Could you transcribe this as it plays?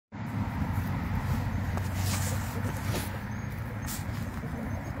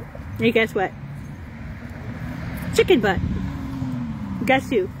Hey, guess what? Chicken butt.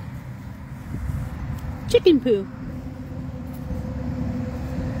 Guess who? Chicken poo.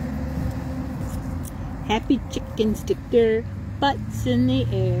 Happy chickens stick their butts in the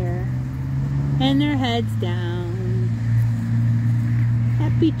air and their heads down.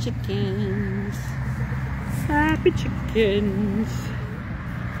 Happy chickens. Happy chickens.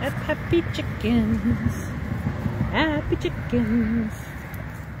 Happy chickens. Happy chickens.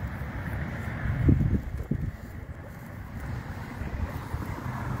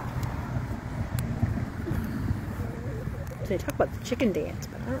 They talk about the chicken dance,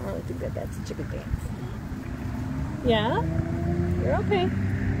 but I don't really think that that's a chicken dance. Yeah? You're okay.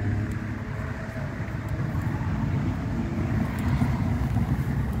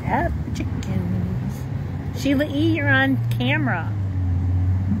 Happy chickens. Sheila E., you're on camera.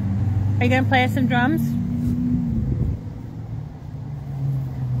 Are you going to play us some drums?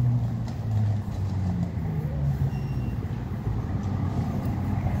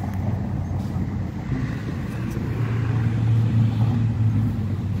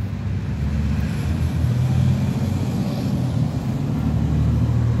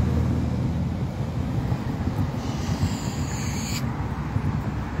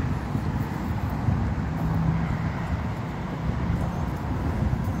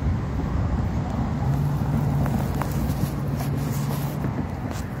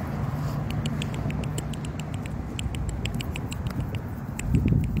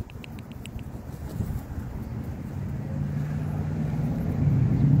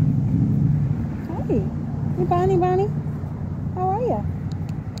 Hey, Bonnie, how are ya?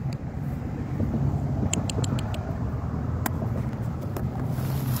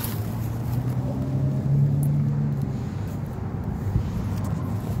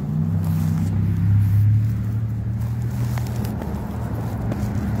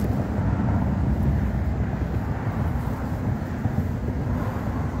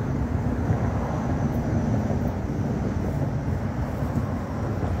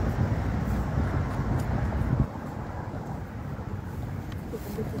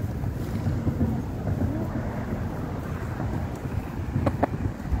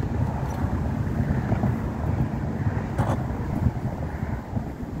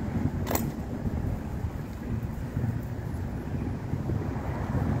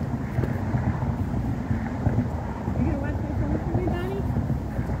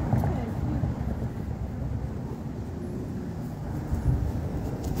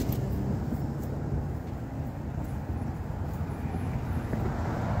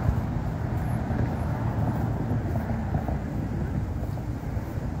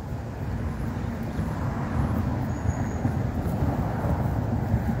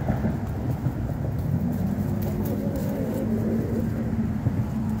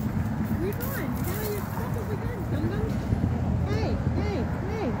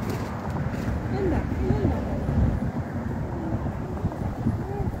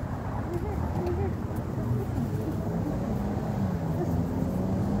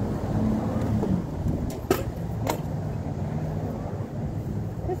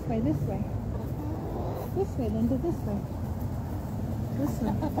 This way, Linda, this way.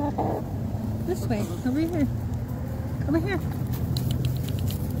 This way, over here. Over here.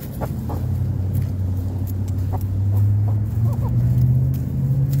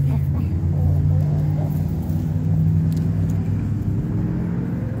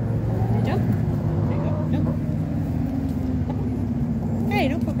 Hey,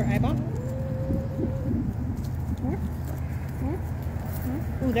 don't poke her eyeball.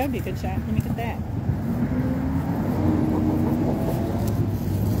 Ooh, that would be a good shot. Let me get that.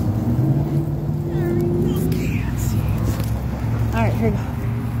 Alright, here we go.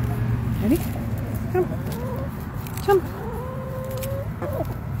 Ready? Come. Jump.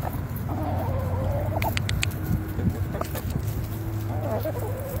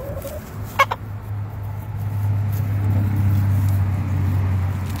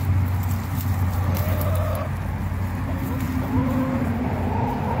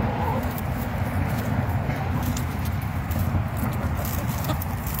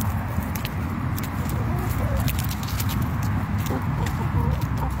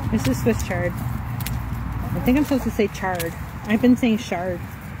 This is Swiss chard. I think I'm supposed to say chard. I've been saying shard.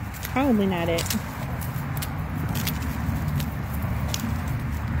 Probably not it.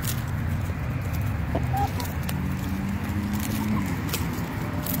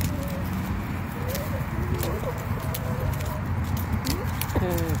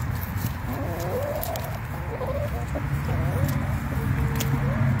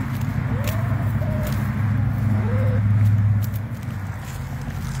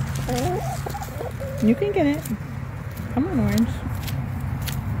 You can get it. Come on, Orange.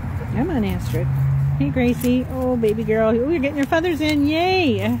 Come on, Astrid. Hey, Gracie. Oh, baby girl. Oh, you're getting your feathers in.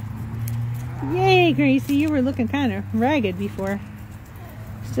 Yay. Yay, Gracie. You were looking kind of ragged before.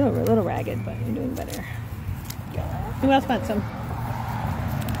 Still a little ragged, but you're doing better. Who else wants some?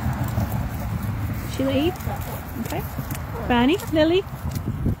 Sheila eat? Okay. Bonnie? Lily?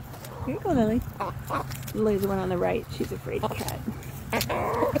 Here you go, Lily. Lily's the one on the right. She's afraid of cat.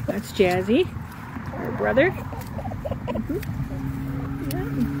 That's Jazzy. Her brother.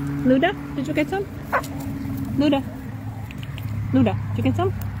 Luda, did you get some? Luda. Luda, did you get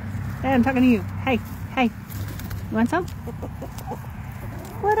some? Hey, I'm talking to you. Hey, hey. You want some?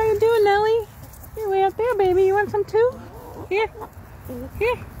 What are you doing, Nellie? You're way up there, baby. You want some too? Here.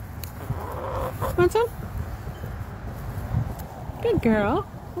 Here. Want some? Good girl.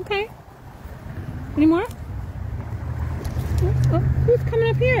 Okay. Any more? Oh, who's coming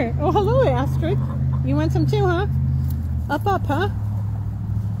up here? Oh, hello, Astrid. You want some too, huh? Up, huh?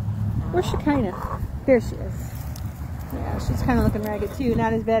 Where's Shekinah? There she is. Yeah, she's kind of looking ragged too.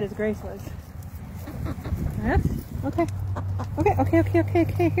 Not as bad as Grace was. Yes? Okay.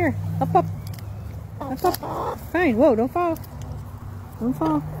 Okay. Here. Up. Up. Fine. Whoa, don't fall. Don't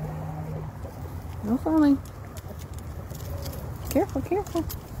fall. No falling. Careful. Careful.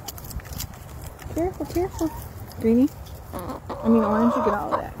 Greenie. I mean, Orange, you get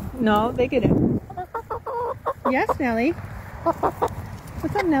all of that. No, they get it. Yes, Nellie.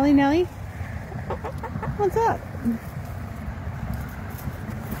 What's up, Nellie? What's up?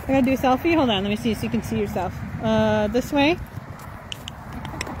 I gotta do a selfie? Hold on, let me see so you can see yourself. This way.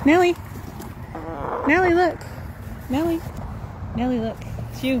 Nellie, look. Nellie, look.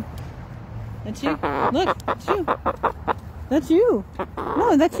 It's you. That's you. Look, it's you. That's you.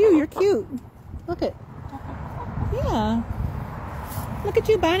 No, that's you. You're cute. Look it. Yeah. Look at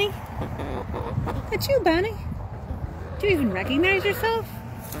you, Bonnie. That's you, Bonnie. Do you even recognize yourself?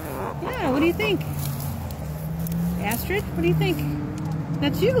 Yeah, what do you think? Astrid, what do you think?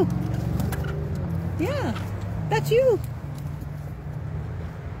 That's you. Yeah, that's you.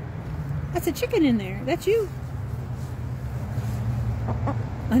 That's a chicken in there. That's you.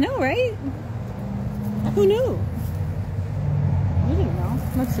 I know, right? Who knew? You didn't know.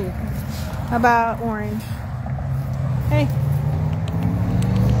 Let's see. How about Orange? Hey.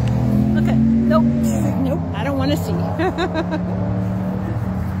 Look at. Nope. I don't want to see.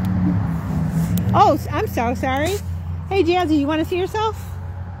 Oh, I'm so sorry. Hey, Jazzy, you want to see yourself?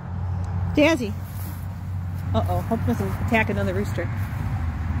 Jazzy. Uh-oh. Hope it doesn't attack another rooster.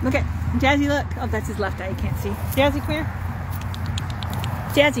 Look at Jazzy, look. Oh, that's his left eye. You can't see. Jazzy, come here.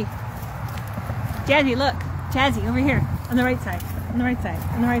 Jazzy, look. Jazzy, over here. On the right side.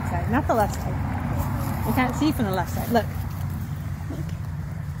 Not the left side. You can't see from the left side. Look.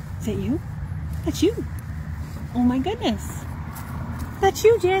 Is that you? That's you. Oh my goodness. That's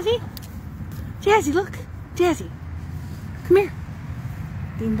you, Jazzy. Jazzy, look. Jazzy. Come here.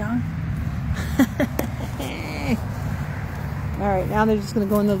 Ding dong. Alright, now they're just going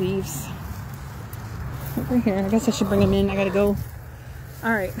to go in the leaves. Over here. I guess I should bring them in. I got to go.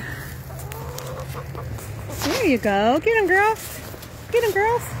 Alright. There you go. Get them, girls.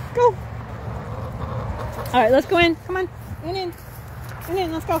 Go. Alright, let's go in. Come on. In.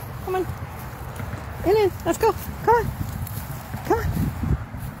 Let's go. Come on. In. Let's go. Come on.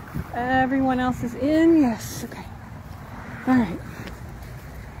 Everyone else is in. Yes. Okay. Alright.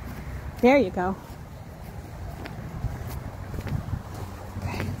 There you go.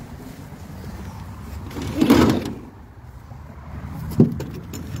 Okay.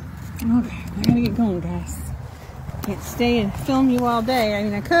 I gotta get going, guys. Can't stay and film you all day. I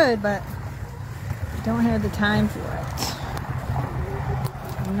mean, I could, but I don't have the time for it.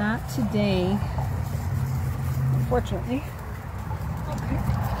 Not today, unfortunately. Okay.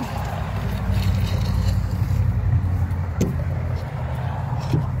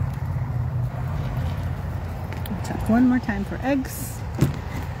 Check one more time for eggs.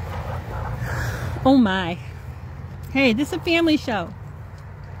 Oh my. Hey, this is a family show.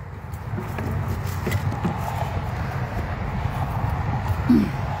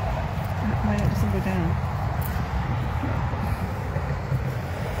 Why don't you go down?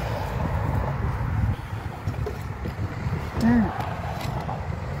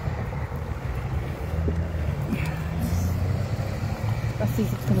 Let's see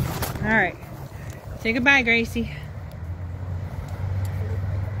if it's gonna go. All right. Say goodbye, Gracie.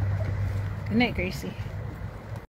 Good night, Gracie.